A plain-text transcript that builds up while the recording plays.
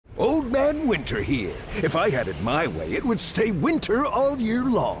Old Man Winter here. If I had it my way, it would stay winter all year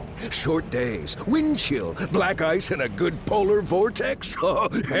long. Short days, wind chill, black ice, and a good polar vortex. Oh,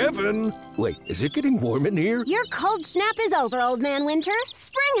 heaven. Wait, is it getting warm in here? Your cold snap is over, Old Man Winter.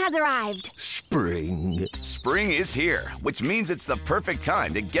 Spring has arrived. Spring. Spring is here, which means it's the perfect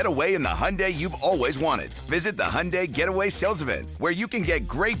time to get away in the Hyundai you've always wanted. Visit the Hyundai Getaway Sales Event, where you can get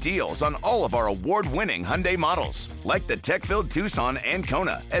great deals on all of our award-winning Hyundai models, like the tech-filled Tucson and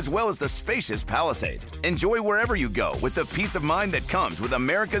Kona, as well as the spacious Palisade. Enjoy wherever you go with the peace of mind that comes with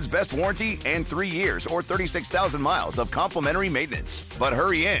America's best warranty and 3 years or 36,000 miles of complimentary maintenance. But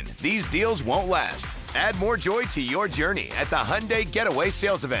hurry in, these deals won't last. Add more joy to your journey at the Hyundai Getaway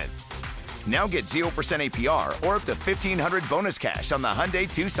Sales Event. Now get 0% APR or up to $1,500 bonus cash on the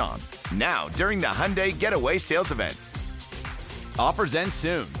Hyundai Tucson. Now, during the Hyundai Getaway Sales Event. Offers end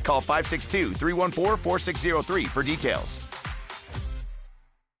soon. Call 562-314-4603 for details.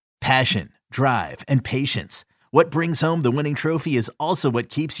 Passion, drive, and patience. What brings home the winning trophy is also what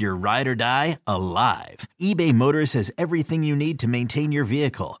keeps your ride or die alive. eBay Motors has everything you need to maintain your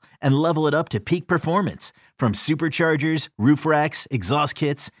vehicle and level it up to peak performance, from superchargers, roof racks, exhaust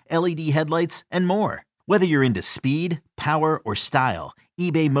kits, LED headlights, and more. Whether you're into speed, power, or style,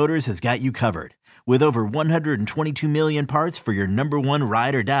 eBay Motors has got you covered. With over 122 million parts for your number one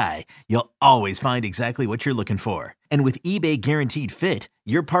ride or die, you'll always find exactly what you're looking for. And with eBay Guaranteed Fit,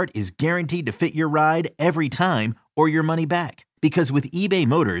 your part is guaranteed to fit your ride every time or your money back. Because with eBay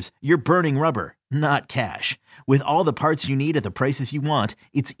Motors, you're burning rubber, not cash. With all the parts you need at the prices you want,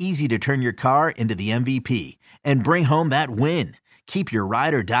 it's easy to turn your car into the MVP and bring home that win. Keep your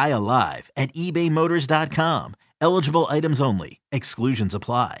ride or die alive at ebaymotors.com. Eligible items only. Exclusions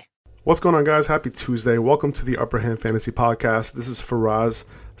apply. What's going on, guys? Happy Tuesday. Welcome to the Upper Hand Fantasy Podcast. This is Faraz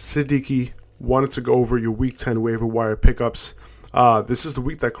Siddiqui. Wanted to go over your Week 10 waiver wire pickups. This is the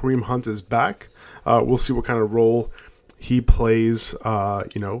week that Kareem Hunt is back. We'll see what kind of role he plays,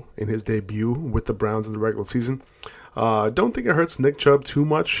 in his debut with the Browns in the regular season. Don't think it hurts Nick Chubb too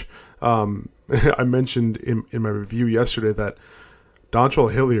much. I mentioned in my review yesterday that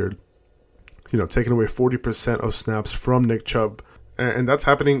Dontrell Hilliard, taking away 40% of snaps from Nick Chubb, and that's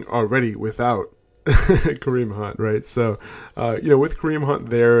happening already without Kareem Hunt, right? So, with Kareem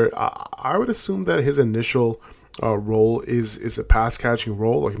Hunt there, I would assume that his initial role is a pass-catching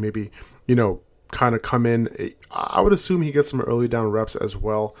role, like maybe, kind of come in. I would assume he gets some early down reps as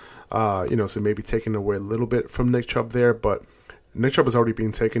well, so maybe taking away a little bit from Nick Chubb there, but Nick Chubb is already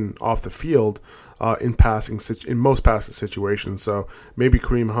being taken off the field in most passing situations, so maybe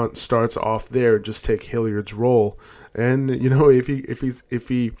Kareem Hunt starts off there, just take Hilliard's role. And if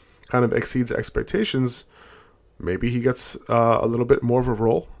he kind of exceeds expectations, maybe he gets a little bit more of a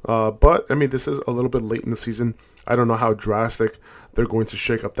role. But I mean, this is a little bit late in the season. I don't know how drastic they're going to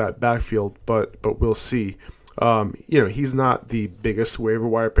shake up that backfield, but we'll see. He's not the biggest waiver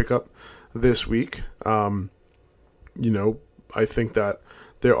wire pickup this week. I think that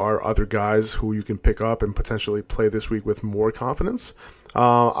there are other guys who you can pick up and potentially play this week with more confidence.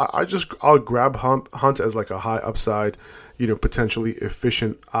 I'll grab Hunt as like a high upside, potentially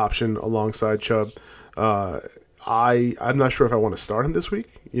efficient option alongside Chubb. I'm not sure if I want to start him this week,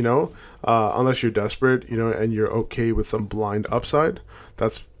 unless you're desperate, and you're okay with some blind upside.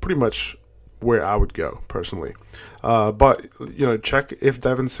 That's pretty much where I would go personally. But check if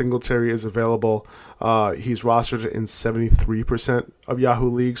Devin Singletary is available. He's rostered in 73% of Yahoo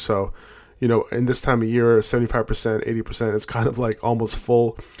leagues, so in this time of year, 75%, 80% is kind of like almost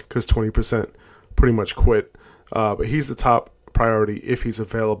full because 20% pretty much quit. But he's the top priority if he's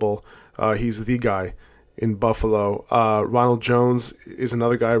available. He's the guy in Buffalo. Ronald Jones is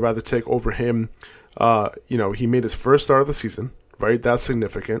another guy I'd rather take over him. He made his first start of the season, right? That's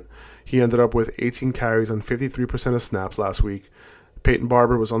significant. He ended up with 18 carries on 53% of snaps last week. Peyton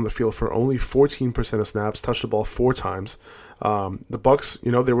Barber was on the field for only 14% of snaps, touched the ball 4 times. The Bucks,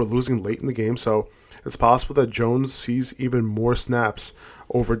 they were losing late in the game, so it's possible that Jones sees even more snaps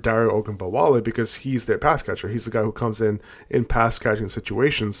over Dario Ogunbowale because he's their pass catcher. He's the guy who comes in pass catching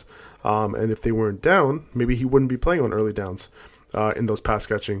situations. And if they weren't down, maybe he wouldn't be playing on early downs in those pass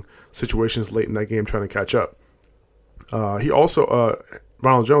catching situations late in that game trying to catch up.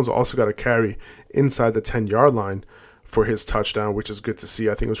 Ronald Jones also got a carry inside the 10-yard line for his touchdown, which is good to see.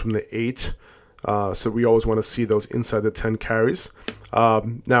 I think it was from the 8. So we always want to see those inside the 10 carries.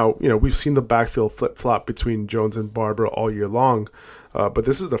 Now, we've seen the backfield flip-flop between Jones and Barber all year long, but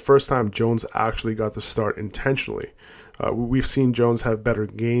this is the first time Jones actually got the start intentionally. We've seen Jones have better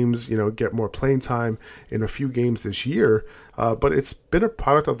games, get more playing time in a few games this year, but it's been a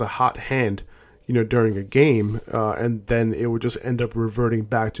product of the hot hand, during a game, and then it would just end up reverting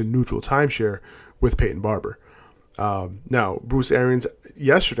back to neutral timeshare with Peyton Barber. Now, Bruce Arians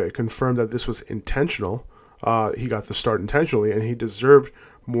yesterday confirmed that this was intentional. He got the start intentionally, and he deserved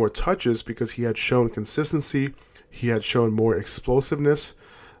more touches because he had shown consistency. He had shown more explosiveness.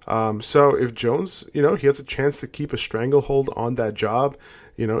 So if Jones, he has a chance to keep a stranglehold on that job,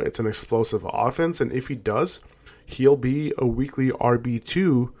 it's an explosive offense. And if he does, he'll be a weekly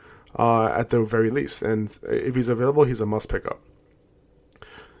RB2 at the very least. And if he's available, he's a must pick up.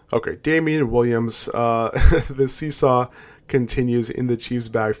 Okay, Damian Williams, the seesaw continues in the Chiefs'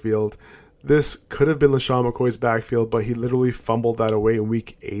 backfield. This could have been LaShawn McCoy's backfield, but he literally fumbled that away in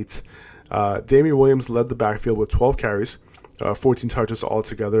Week 8. Damian Williams led the backfield with 12 carries, 14 touches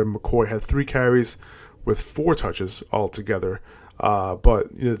altogether. McCoy had 3 carries with 4 touches altogether. But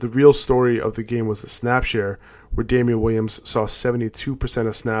the real story of the game was the snap share, where Damian Williams saw 72%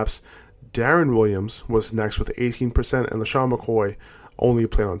 of snaps. Darren Williams was next with 18%, and LaShawn McCoy only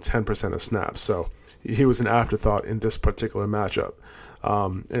played on 10% of snaps. So he was an afterthought in this particular matchup.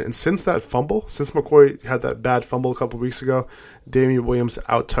 And since that fumble, since McCoy had that bad fumble a couple weeks ago, Damian Williams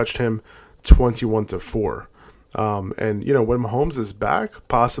out-touched him 21-4. And when Mahomes is back,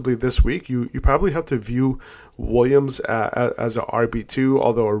 possibly this week, you probably have to view Williams as a RB2,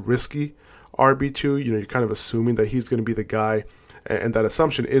 although a risky RB2. You're kind of assuming that he's going to be the guy, and that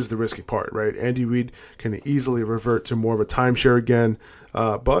assumption is the risky part, right? Andy Reid can easily revert to more of a timeshare again,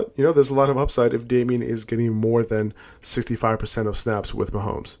 but there's a lot of upside if Damian is getting more than 65% of snaps with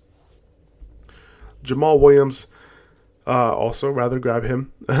Mahomes. Jamal Williams, also rather grab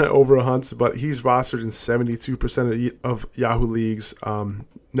him over a Hunt, but he's rostered in 72% of Yahoo leagues.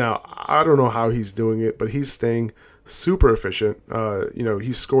 Now, I don't know how he's doing it, but he's staying super efficient.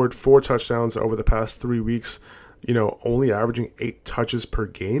 He's scored 4 touchdowns over the past 3 weeks, only averaging 8 touches per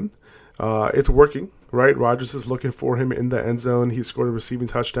game. It's working, right? Rodgers is looking for him in the end zone. He scored a receiving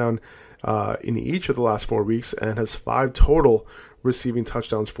touchdown in each of the last 4 weeks and has 5 total receiving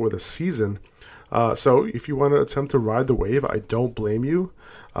touchdowns for the season. So if you want to attempt to ride the wave, I don't blame you.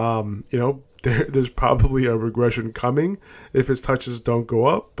 There's probably a regression coming if his touches don't go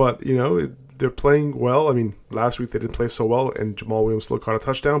up, but they're playing well. I mean, last week they didn't play so well, and Jamal Williams still caught a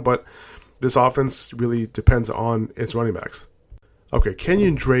touchdown, but this offense really depends on its running backs. Okay,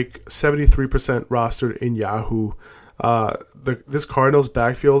 Kenyon Drake, 73% rostered in Yahoo. This Cardinals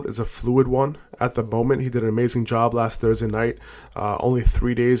backfield is a fluid one at the moment. He did an amazing job last Thursday night, only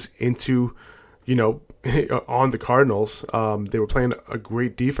 3 days into, on the Cardinals. They were playing a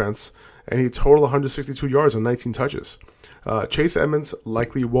great defense, and he totaled 162 yards on 19 touches. Chase Edmonds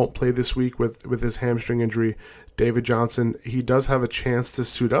likely won't play this week with his hamstring injury. David Johnson, he does have a chance to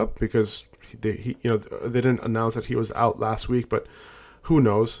suit up because they didn't announce that he was out last week, but who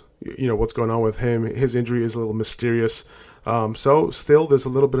knows, what's going on with him. His injury is a little mysterious. So still there's a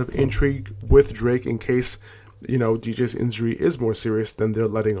little bit of intrigue with Drake in case, DJ's injury is more serious than they're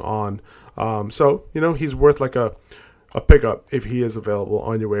letting on. So he's worth like a pickup if he is available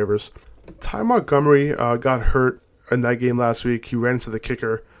on your waivers. Ty Montgomery got hurt in that game last week. He ran into the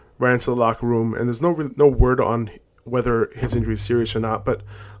kicker, ran into the locker room, and there's no word on whether his injury is serious or not, but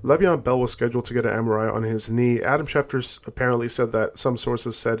Le'Veon Bell was scheduled to get an MRI on his knee. Adam Schefter apparently said that some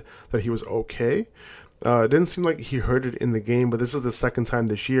sources said that he was okay. It didn't seem like he hurt it in the game, but this is the second time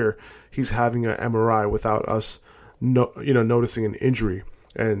this year he's having an MRI without us noticing an injury.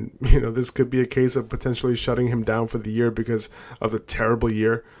 And, this could be a case of potentially shutting him down for the year because of the terrible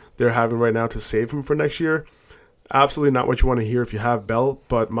year they're having right now to save him for next year. Absolutely not what you want to hear if you have Bell,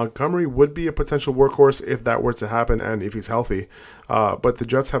 but Montgomery would be a potential workhorse if that were to happen and if he's healthy. But the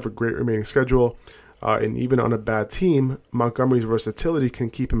Jets have a great remaining schedule, and even on a bad team, Montgomery's versatility can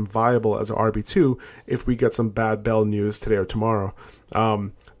keep him viable as an RB2 if we get some bad Bell news today or tomorrow.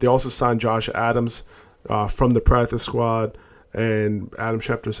 They also signed Josh Adams from the practice squad, and Adam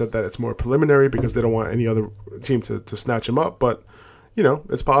Schefter said that it's more preliminary because they don't want any other team to snatch him up, but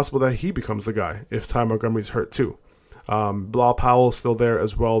it's possible that he becomes the guy if Ty Montgomery's hurt too. Bilal Powell's still there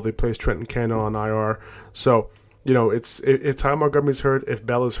as well. They placed Trenton Cannon on IR. So, if Ty Montgomery's hurt, if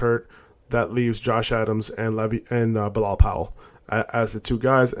Bell is hurt, that leaves Josh Adams and Bilal Powell as the two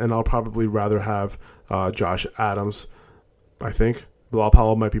guys, and I'll probably rather have Josh Adams, I think. Bilal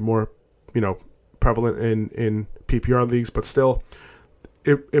Powell might be more, prevalent in PPR leagues, but still,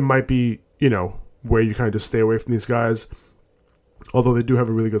 it might be, where you kind of just stay away from these guys. Although they do have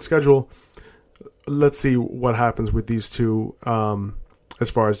a really good schedule, let's see what happens with these two as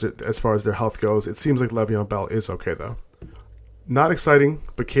far as their health goes. It seems like Le'Veon Bell is okay though. Not exciting,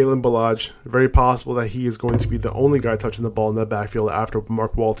 but Kalen Ballage, very possible that he is going to be the only guy touching the ball in that backfield after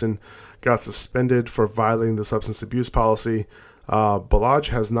Mark Walton got suspended for violating the substance abuse policy. Balaj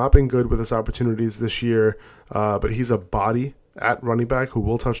has not been good with his opportunities this year, but he's a body at running back who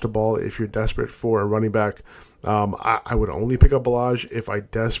will touch the ball if you're desperate for a running back. I would only pick up Balaj if I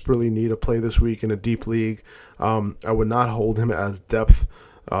desperately need a play this week in a deep league. I would not hold him as depth.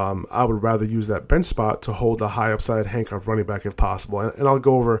 I would rather use that bench spot to hold a high upside handcuff running back if possible. And I'll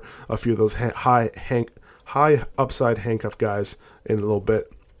go over a few of those high upside handcuff guys in a little bit.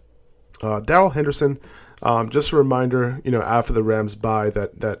 Darrell Henderson, just a reminder, after the Rams bye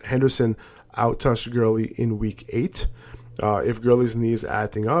that Henderson out-touched Gurley in week 8. If Gurley's knee is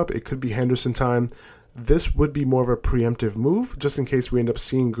acting up, it could be Henderson time. This would be more of a preemptive move, just in case we end up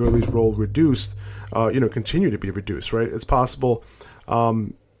seeing Gurley's role reduced, continue to be reduced, right? It's possible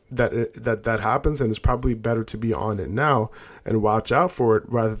that happens, and it's probably better to be on it now and watch out for it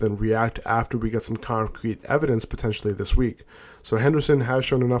rather than react after we get some concrete evidence potentially this week. So Henderson has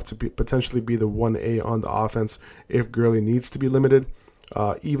shown enough to potentially be the 1A on the offense if Gurley needs to be limited,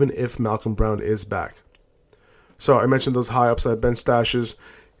 even if Malcolm Brown is back. So I mentioned those high upside bench stashes,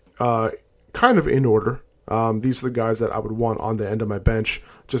 kind of in order. These are the guys that I would want on the end of my bench,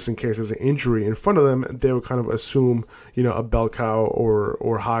 just in case there's an injury in front of them. They would kind of assume, a bell cow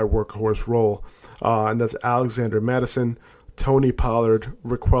or high workhorse role. And that's Alexander Madison, Tony Pollard,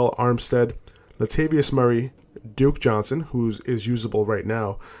 Raquel Armstead, Latavius Murray, Duke Johnson, who is usable right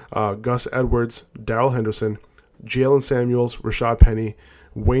now, Gus Edwards, Darrell Henderson, Jalen Samuels, Rashad Penny,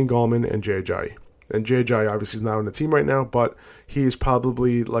 Wayne Gallman, and Jay Ajayi. And Jay Ajayi obviously is not on the team right now, but he's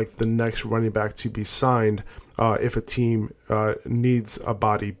probably like the next running back to be signed if a team needs a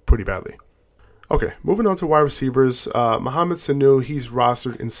body pretty badly. Okay, moving on to wide receivers. Mohamed Sanu, he's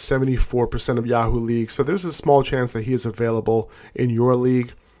rostered in 74% of Yahoo leagues, so there's a small chance that he is available in your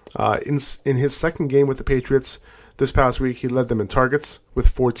league. In his second game with the Patriots this past week, he led them in targets with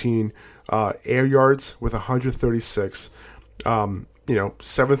 14, air yards with 136,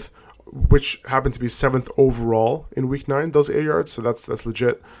 seventh, which happened to be 7th overall in Week 9, those air yards, so that's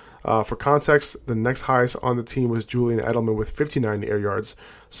legit. For context, the next highest on the team was Julian Edelman with 59 air yards,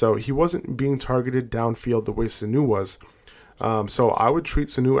 so he wasn't being targeted downfield the way Sanu was. So I would treat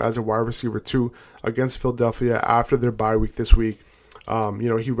Sanu as a wide receiver 2 against Philadelphia after their bye week this week.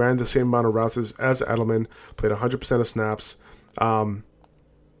 He ran the same amount of routes as Edelman, played 100% of snaps. So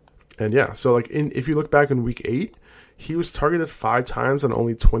if you look back in Week 8, he was targeted 5 times on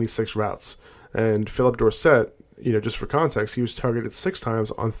only 26 routes. And Philip Dorsett, just for context, he was targeted 6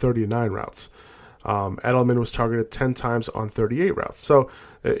 times on 39 routes. Edelman was targeted 10 times on 38 routes. So,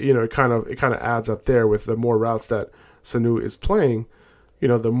 it kind of adds up there with the more routes that Sanu is playing,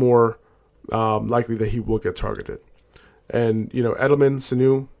 the more likely that he will get targeted. And, Edelman,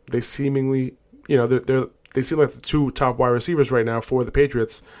 Sanu, they seemingly, they seem like the 2 top wide receivers right now for the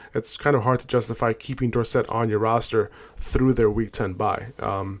Patriots. It's kind of hard to justify keeping Dorsett on your roster through their Week 10 bye.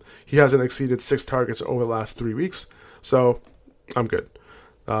 He hasn't exceeded 6 targets over the last 3 weeks, so I'm good.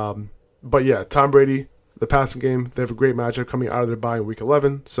 But yeah, Tom Brady, the passing game, they have a great matchup coming out of their bye in Week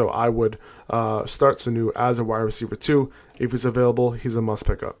 11, so I would start Sanu as a wide receiver 2. If he's available, he's a must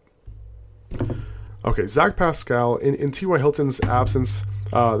pick up. Okay, Zach Pascal, in T.Y. Hilton's absence,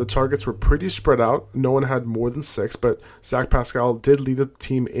 the targets were pretty spread out. No one had more than 6, but Zach Pascal did lead the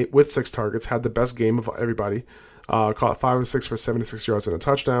team with 6 targets, had the best game of everybody, caught 5 of 6 for 76 yards and a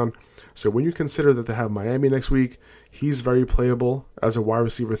touchdown. So when you consider that they have Miami next week, he's very playable as a wide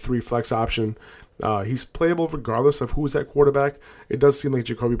receiver 3 flex option. He's playable regardless of who's at quarterback. It does seem like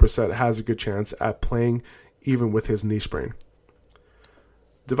Jacoby Brissett has a good chance at playing even with his knee sprain.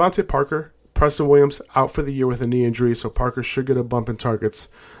 Devontae Parker, Preston Williams out for the year with a knee injury, so Parker should get a bump in targets.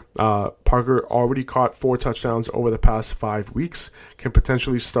 Parker already caught 4 touchdowns over the past 5 weeks, can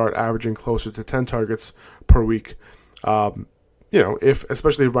potentially start averaging closer to 10 targets per week.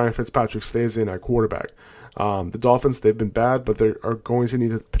 Especially if Ryan Fitzpatrick stays in at quarterback. The Dolphins, they've been bad, but they are going to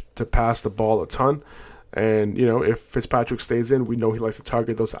need to pass the ball a ton. And, if Fitzpatrick stays in, we know he likes to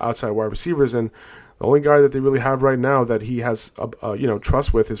target those outside wide receivers, and the only guy that they really have right now that he has,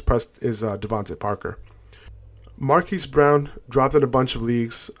 trust with is Devontae Parker. Marquise Brown dropped in a bunch of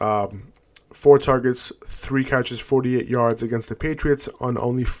leagues, 4 targets, 3 catches, 48 yards against the Patriots on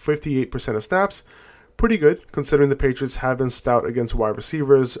only 58% of snaps. Pretty good, considering the Patriots have been stout against wide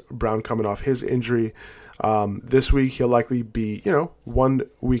receivers. Brown coming off his injury. This week, he'll likely be, 1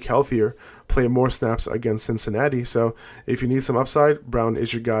 week healthier, play more snaps against Cincinnati. So if you need some upside, Brown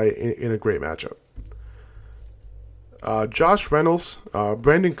is your guy in a great matchup. Josh Reynolds,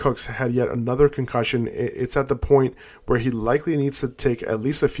 Brandon Cooks had yet another concussion. It's at the point where he likely needs to take at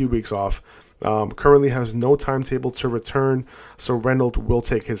least a few weeks off. Currently has no timetable to return, so Reynolds will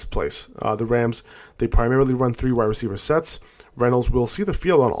take his place. The Rams, they primarily run 3 wide receiver sets. Reynolds will see the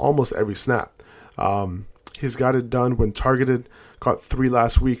field on almost every snap. He's got it done when targeted, caught 3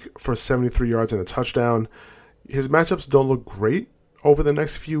 last week for 73 yards and a touchdown. His matchups don't look great over the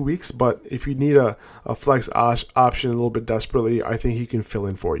next few weeks, but if you need a flex option a little bit desperately, I think he can fill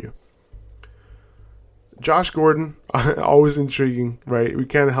in for you. Josh Gordon, always intriguing, right? We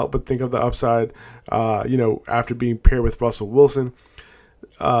can't help but think of the upside, after being paired with Russell Wilson.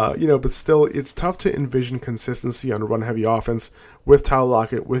 But still, it's tough to envision consistency on a run-heavy offense with Tyler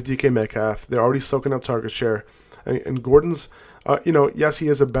Lockett, with DK Metcalf. They're already soaking up target share. And Gordon's, yes, he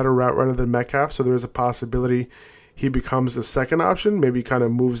is a better route runner than Metcalf, so there is a possibility he becomes the second option, maybe kind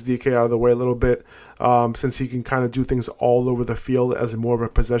of moves DK out of the way a little bit, since he can kind of do things all over the field as more of a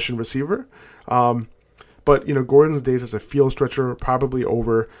possession receiver. But, Gordon's days as a field stretcher are probably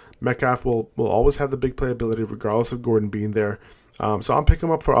over. Metcalf will always have the big playability regardless of Gordon being there. So I'm picking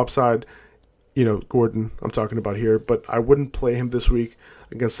him up for upside, Gordon I'm talking about here, but I wouldn't play him this week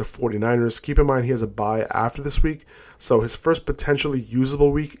against the 49ers. Keep in mind he has a bye after this week, so his first potentially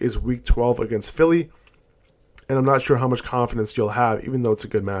usable week is week 12 against Philly, and I'm not sure how much confidence you'll have, even though it's a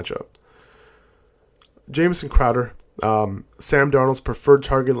good matchup. Jamison Crowder, Sam Darnold's preferred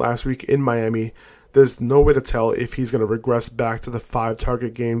target last week in Miami. There's no way to tell if he's going to regress back to the 5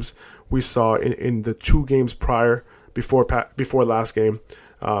 target games we saw in the 2 games prior before last game.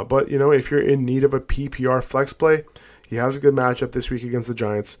 But, if you're in need of a PPR flex play, he has a good matchup this week against the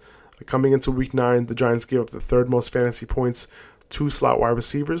Giants. Coming into week 9, the Giants gave up the 3rd most fantasy points to slot wide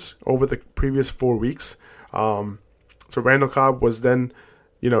receivers over the previous 4 weeks. So Randall Cobb was then,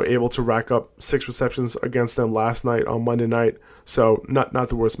 able to rack up 6 receptions against them last night on Monday night. So not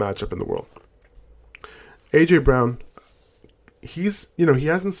the worst matchup in the world. A.J. Brown, he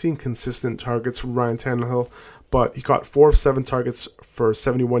hasn't seen consistent targets from Ryan Tannehill, but he caught 4 of 7 targets for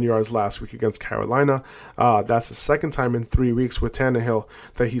 71 yards last week against Carolina. That's the second time in 3 weeks with Tannehill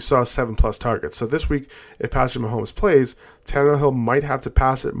that he saw 7+ targets. So this week, if Patrick Mahomes plays, Tannehill might have to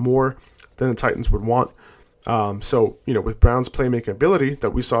pass it more than the Titans would want. With Brown's playmaking ability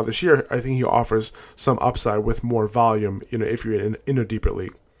that we saw this year, I think he offers some upside with more volume, if you're in a deeper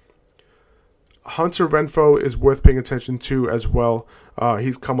league. Hunter Renfrow is worth paying attention to as well.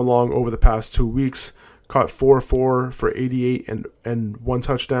 He's come along over the past 2 weeks, caught 4 for 88 and 1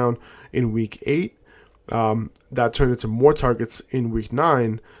 touchdown in week 8. That turned into more targets in week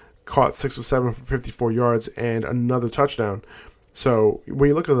 9, caught 6 or 7 for 54 yards and another touchdown. So when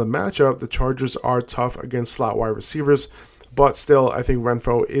you look at the matchup, the Chargers are tough against slot wide receivers, but still I think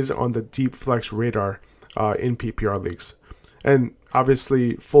Renfrow is on the deep flex radar in PPR leagues. And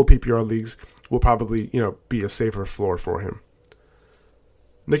obviously full PPR leagues will probably, be a safer floor for him.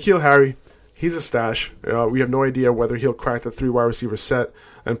 N'Keal Harry, he's a stash. We have no idea whether he'll crack the 3 wide receiver set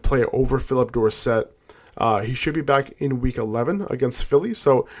and play over Phillip Dorsett. He should be back in week 11 against Philly,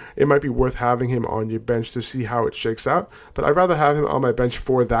 so it might be worth having him on your bench to see how it shakes out. But I'd rather have him on my bench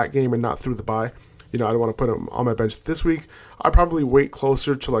for that game and not through the bye. I don't want to put him on my bench this week. I'd probably wait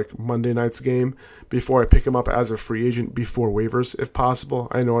closer to Monday night's game before I pick him up as a free agent before waivers, if possible.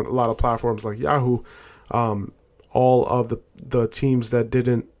 I know on a lot of platforms like Yahoo, all of the teams that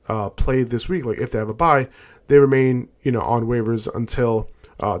didn't play this week, if they have a bye, they remain on waivers until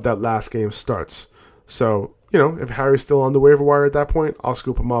that last game starts. So if Harry's still on the waiver wire at that point, I'll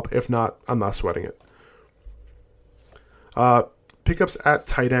scoop him up. If not, I'm not sweating it. Pickups at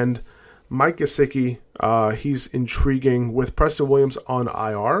tight end. Mike Gesicki, he's intriguing. With Preston Williams on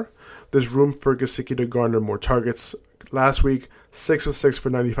IR, there's room for Gesicki to garner more targets. Last week, 6 of 6 for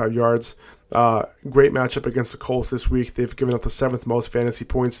 95 yards. Great matchup against the Colts this week. They've given up the 7th most fantasy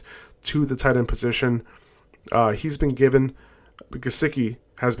points to the tight end position. Gesicki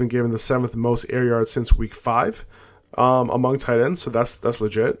has been given the 7th most air yards since week 5 among tight ends, so that's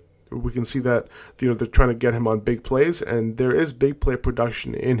legit. We can see that they're trying to get him on big plays, and there is big play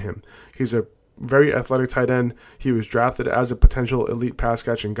production in him. He's a very athletic tight end. He was drafted as a potential elite pass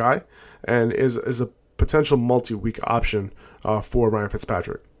catching guy, and is a potential multi-week option for Ryan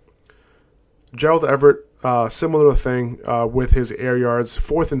Fitzpatrick. Gerald Everett, similar thing with his air yards,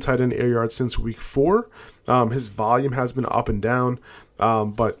 4th in tight end air yards since week 4. His volume has been up and down,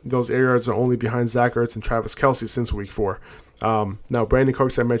 but those air yards are only behind Zach Ertz and Travis Kelce since week 4. Now, Brandon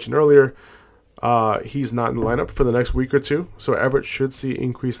Cooks, I mentioned earlier, he's not in the lineup for the next week or 2, so Everett should see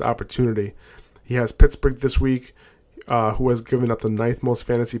increased opportunity. He has Pittsburgh this week, who has given up the 9th most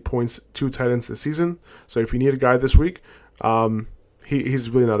fantasy points to tight ends this season. So if you need a guy this week, he's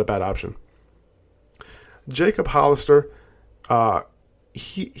really not a bad option. Jacob Hollister,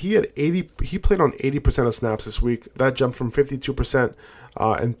 he had 80. He played on 80% of snaps this week. That jumped from 52%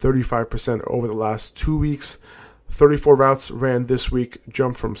 and 35% over the last 2 weeks. 34 routes ran this week,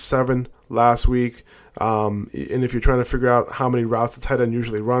 jumped from 7 last week. And if you're trying to figure out how many routes the tight end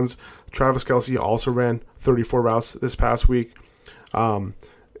usually runs, Travis Kelce also ran 34 routes this past week. And,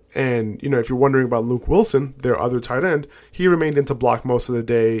 if you're wondering about Luke Wilson, their other tight end, he remained into block most of the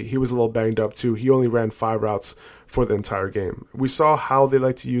day. He was a little banged up too. He only ran 5 routes for the entire game. We saw how they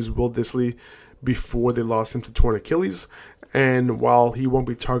like to use Will Dissly before they lost him to torn Achilles. And while he won't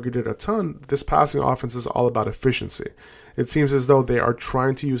be targeted a ton, this passing offense is all about efficiency. It seems as though they are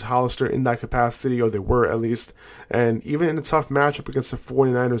trying to use Hollister in that capacity, or they were at least. And even in a tough matchup against the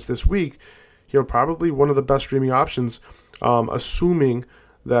 49ers this week, probably one of the best streaming options, assuming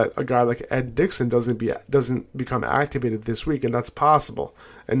that a guy like Ed Dixon doesn't become activated this week, and that's possible.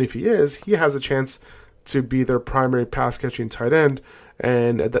 And if he is, he has a chance to be their primary pass-catching tight end.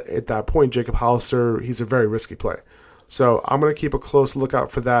 And at that point, Jacob Hollister, he's a very risky play. So I'm going to keep a close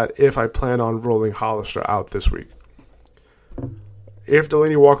lookout for that if I plan on rolling Hollister out this week. If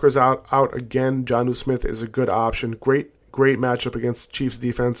Delaney Walker's out again, Jonnu Smith is a good option. Great matchup against Chiefs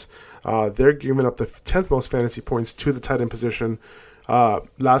defense. They're giving up the 10th most fantasy points to the tight end position.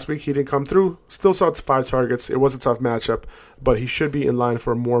 Last week he didn't come through. Still saw 5 targets. It was a tough matchup, but he should be in line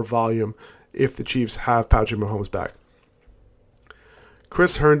for more volume if the Chiefs have Patrick Mahomes back.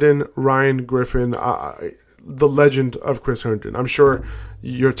 Chris Herndon, Ryan Griffin, the legend of Chris Herndon. I'm sure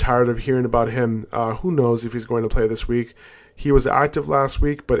you're tired of hearing about him. Who knows if he's going to play this week. He was active last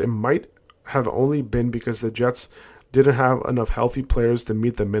week, but it might have only been because the Jets didn't have enough healthy players to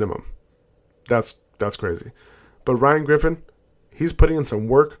meet the minimum. That's crazy. But Ryan Griffin, he's putting in some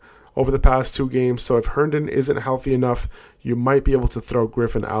work over the past 2 games, so if Herndon isn't healthy enough, you might be able to throw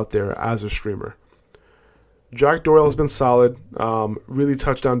Griffin out there as a streamer. Jack Doyle has been solid, really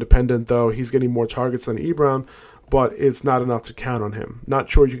touchdown dependent though. He's getting more targets than Ebron, but it's not enough to count on him. Not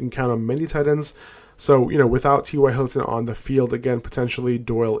sure you can count on many tight ends, so without T.Y. Hilton on the field, again, potentially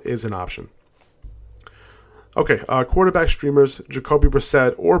Doyle is an option. Okay, quarterback streamers, Jacoby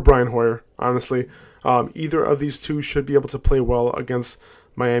Brissett or Brian Hoyer, honestly. Either of these two should be able to play well against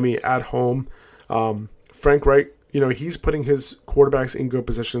Miami at home. Frank Reich, he's putting his quarterbacks in good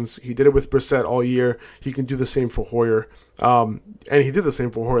positions. He did it with Brissett all year. He can do the same for Hoyer. And he did the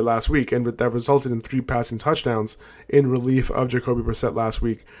same for Hoyer last week, and that resulted in 3 passing touchdowns in relief of Jacoby Brissett last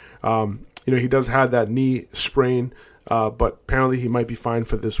week. He does have that knee sprain, but apparently he might be fine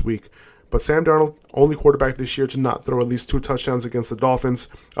for this week. But Sam Darnold, only quarterback this year to not throw at least 2 touchdowns against the Dolphins.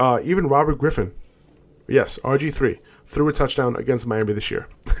 Even Robert Griffin, yes, RG3, threw a touchdown against Miami this year.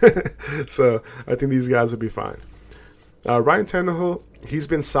 So I think these guys will be fine. Ryan Tannehill, he's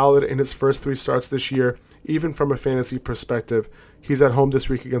been solid in his first 3 starts this year, even from a fantasy perspective. He's at home this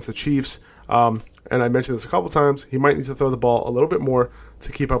week against the Chiefs. And I mentioned this a couple times. He might need to throw the ball a little bit more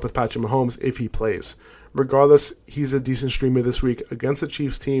to keep up with Patrick Mahomes if he plays. Regardless, he's a decent streamer this week against the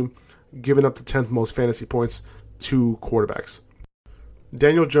Chiefs team, giving up the 10th most fantasy points to quarterbacks.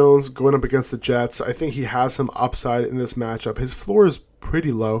 Daniel Jones going up against the Jets. I think he has some upside in this matchup. His floor is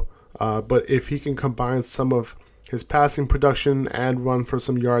pretty low, but if he can combine some of his passing production and run for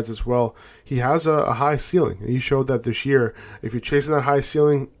some yards as well, he has a high ceiling. And he showed that this year. If you're chasing that high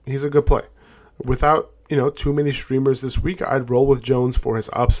ceiling, he's a good play. Without too many streamers this week, I'd roll with Jones for his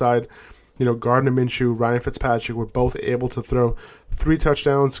upside. Gardner Minshew, Ryan Fitzpatrick were both able to throw 3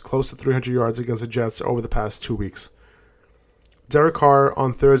 touchdowns, close to 300 yards against the Jets over the past 2 weeks. Derek Carr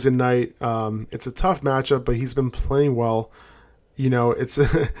on Thursday night, it's a tough matchup, but he's been playing well. It's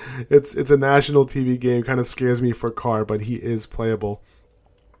a national TV game. Kind of scares me for Carr, but he is playable.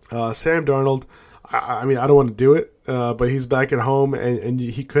 Sam Darnold, I don't want to do it, but he's back at home, and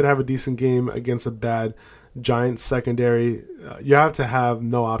he could have a decent game against a bad Giants secondary. You have to have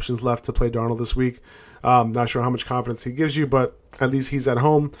no options left to play Darnold this week. Not sure how much confidence he gives you, but at least he's at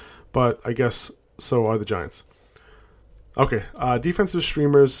home. But I guess so are the Giants. Okay, defensive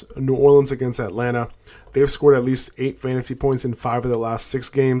streamers, New Orleans against Atlanta. They've scored at least 8 fantasy points in 5 of the last 6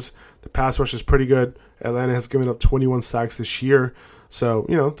 games. The pass rush is pretty good. Atlanta has given up 21 sacks this year. So,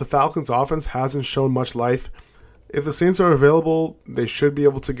 the Falcons' offense hasn't shown much life. If the Saints are available, they should be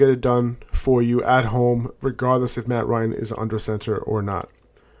able to get it done for you at home, regardless if Matt Ryan is under center or not.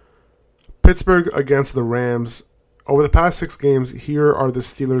 Pittsburgh against the Rams. Over the past 6 games, here are the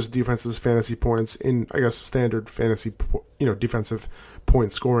Steelers' defense's fantasy points in, standard fantasy, defensive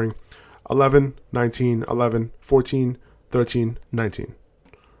point scoring. 11, 19, 11, 14, 13, 19.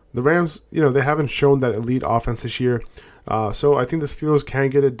 The Rams, they haven't shown that elite offense this year, so I think the Steelers can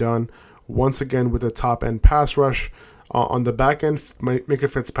get it done once again with a top-end pass rush. On the back end, Minka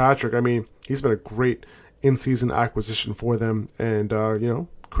Fitzpatrick, I mean, he's been a great in-season acquisition for them and,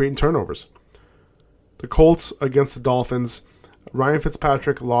 creating turnovers. The Colts against the Dolphins. Ryan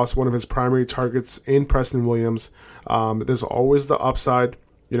Fitzpatrick lost one of his primary targets in Preston Williams. There's always the upside,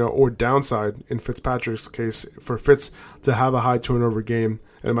 or downside in Fitzpatrick's case for Fitz to have a high turnover game.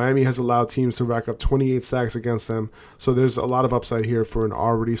 And Miami has allowed teams to rack up 28 sacks against them. So there's a lot of upside here for an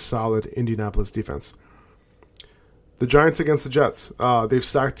already solid Indianapolis defense. The Giants against the Jets. They've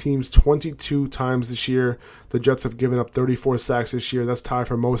sacked teams 22 times this year. The Jets have given up 34 sacks this year. That's tied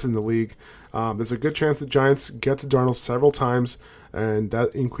for most in the league. There's a good chance the Giants get to Darnold several times, and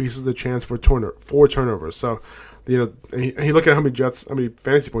that increases the chance for 4 turnovers. So, and you look at how many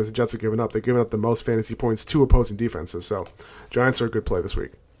fantasy points the Jets have given up. They've given up the most fantasy points to opposing defenses. So, Giants are a good play this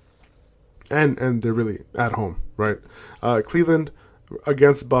week. And they're really at home, right? Cleveland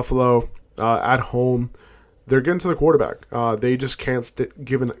against Buffalo at home. They're getting to the quarterback. They just can't stop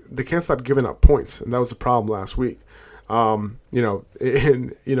giving up points, and that was the problem last week. With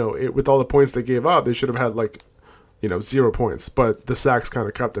all the points they gave up, they should have had 0 points, but the sacks kind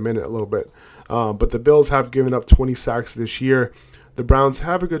of kept them in it a little bit. But the Bills have given up 20 sacks this year. The Browns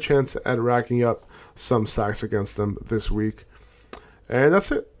have a good chance at racking up some sacks against them this week. And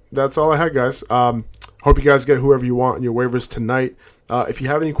that's it. That's all I had, guys. Hope you guys get whoever you want in your waivers tonight. If you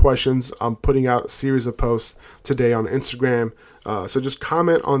have any questions, I'm putting out a series of posts today on Instagram. So just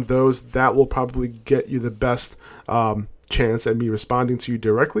comment on those. That will probably get you the best chance at me responding to you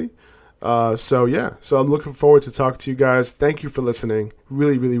directly. So I'm looking forward to talking to you guys. Thank you for listening.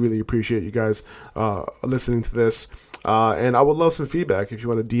 Really, really, really appreciate you guys listening to this. And I would love some feedback. If you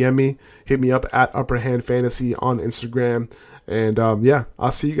want to DM me, hit me up at Upper Hand Fantasy on Instagram. And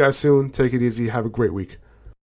I'll see you guys soon. Take it easy. Have a great week.